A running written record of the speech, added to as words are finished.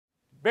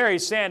Barry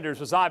Sanders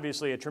was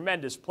obviously a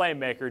tremendous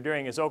playmaker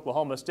during his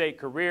Oklahoma State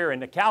career,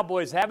 and the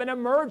Cowboys have an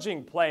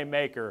emerging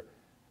playmaker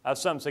of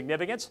some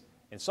significance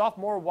in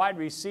sophomore wide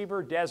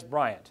receiver Dez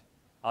Bryant.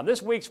 On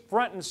this week's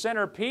Front and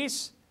Center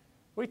piece,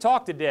 we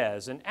talked to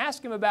Dez and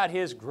asked him about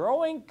his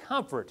growing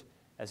comfort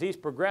as he's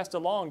progressed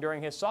along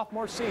during his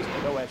sophomore season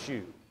at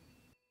OSU.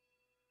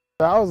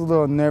 I was a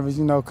little nervous,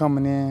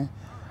 coming in.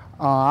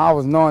 I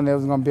was knowing there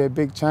was going to be a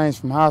big change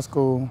from high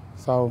school,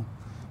 so,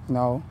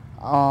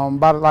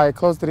 about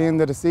close to the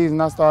end of the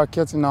season, I started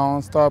catching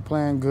on, started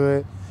playing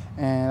good,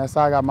 and that's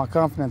how I got my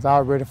confidence. I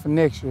was ready for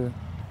next year.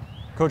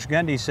 Coach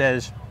Gundy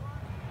says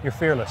you're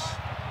fearless.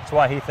 That's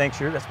why he thinks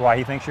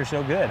you're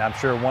so good. I'm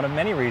sure one of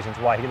many reasons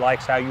why he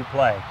likes how you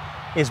play.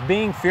 Is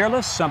being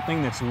fearless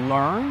something that's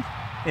learned?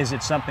 Is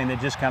it something that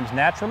just comes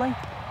naturally?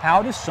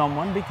 How does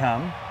someone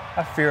become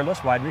a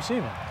fearless wide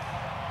receiver?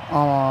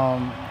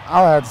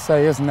 I would have to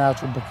say it's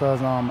natural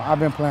because I've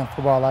been playing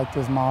football like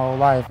this my whole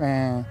life,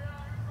 and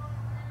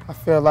I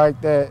feel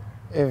like that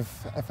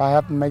if I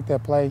have to make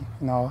that play,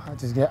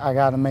 I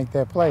got to make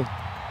that play.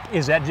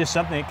 Is that just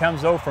something that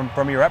comes though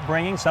from your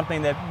upbringing,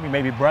 something that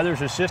maybe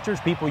brothers or sisters,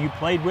 people you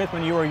played with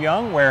when you were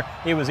young, where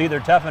it was either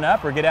toughen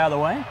up or get out of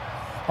the way?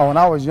 Oh, when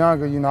I was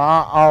younger,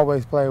 I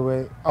always played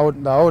with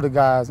the older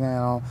guys,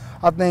 and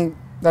I think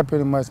that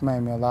pretty much made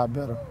me a lot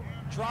better.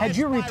 Had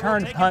you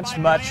returned punts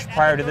much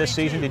prior to this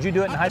season? Did you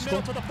do it in high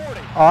school?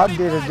 Oh, I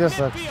did it just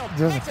a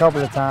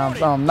couple of times.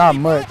 Not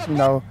much,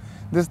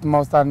 This is the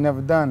most I've never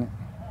done it.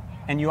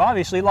 And you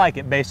obviously like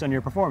it based on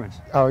your performance.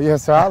 Oh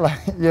yes, sir. I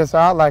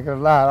like it a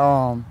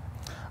lot.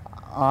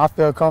 I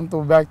feel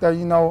comfortable back there.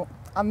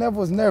 I never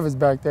was nervous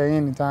back there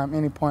anytime,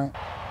 any point.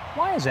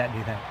 Why is that, do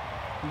you think?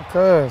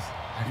 Because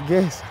I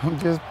guess I'm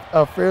just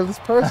a fearless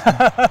person.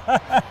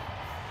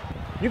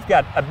 You've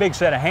got a big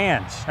set of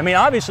hands. I mean,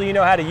 obviously you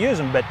know how to use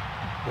them, but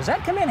does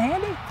that come in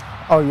handy?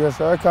 Oh yes,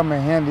 sir. It come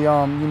in handy.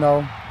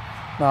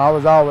 I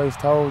was always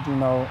told,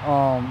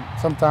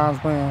 sometimes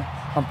when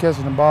I'm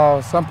catching the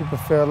ball, some people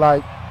feel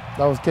like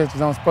those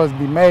catches aren't supposed to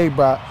be made,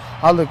 but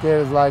I look at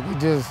it as like it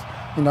just,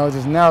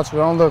 just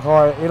natural.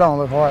 It don't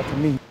look hard to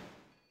me.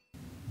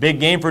 Big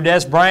game for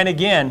Dez Bryant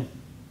again.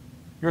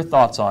 Your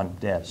thoughts on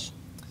Dez?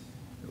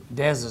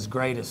 Dez's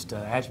greatest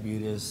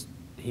attribute is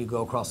he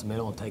go across the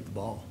middle and take the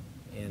ball,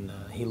 and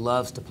he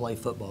loves to play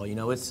football.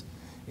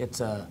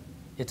 It's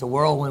a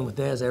whirlwind with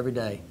Dez every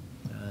day,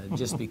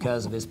 just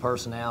because of his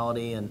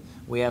personality, and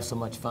we have so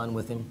much fun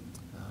with him.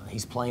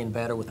 He's playing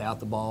better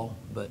without the ball,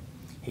 but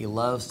he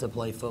loves to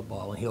play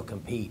football, and he'll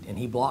compete. And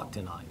he blocked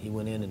tonight. He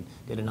went in and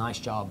did a nice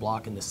job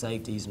blocking the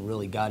safeties and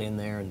really got in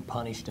there and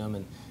punished them.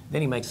 And then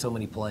he makes so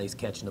many plays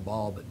catching the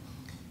ball, but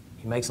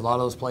he makes a lot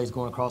of those plays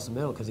going across the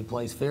middle because he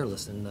plays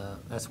fearless, and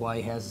that's why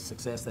he has the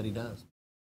success that he does.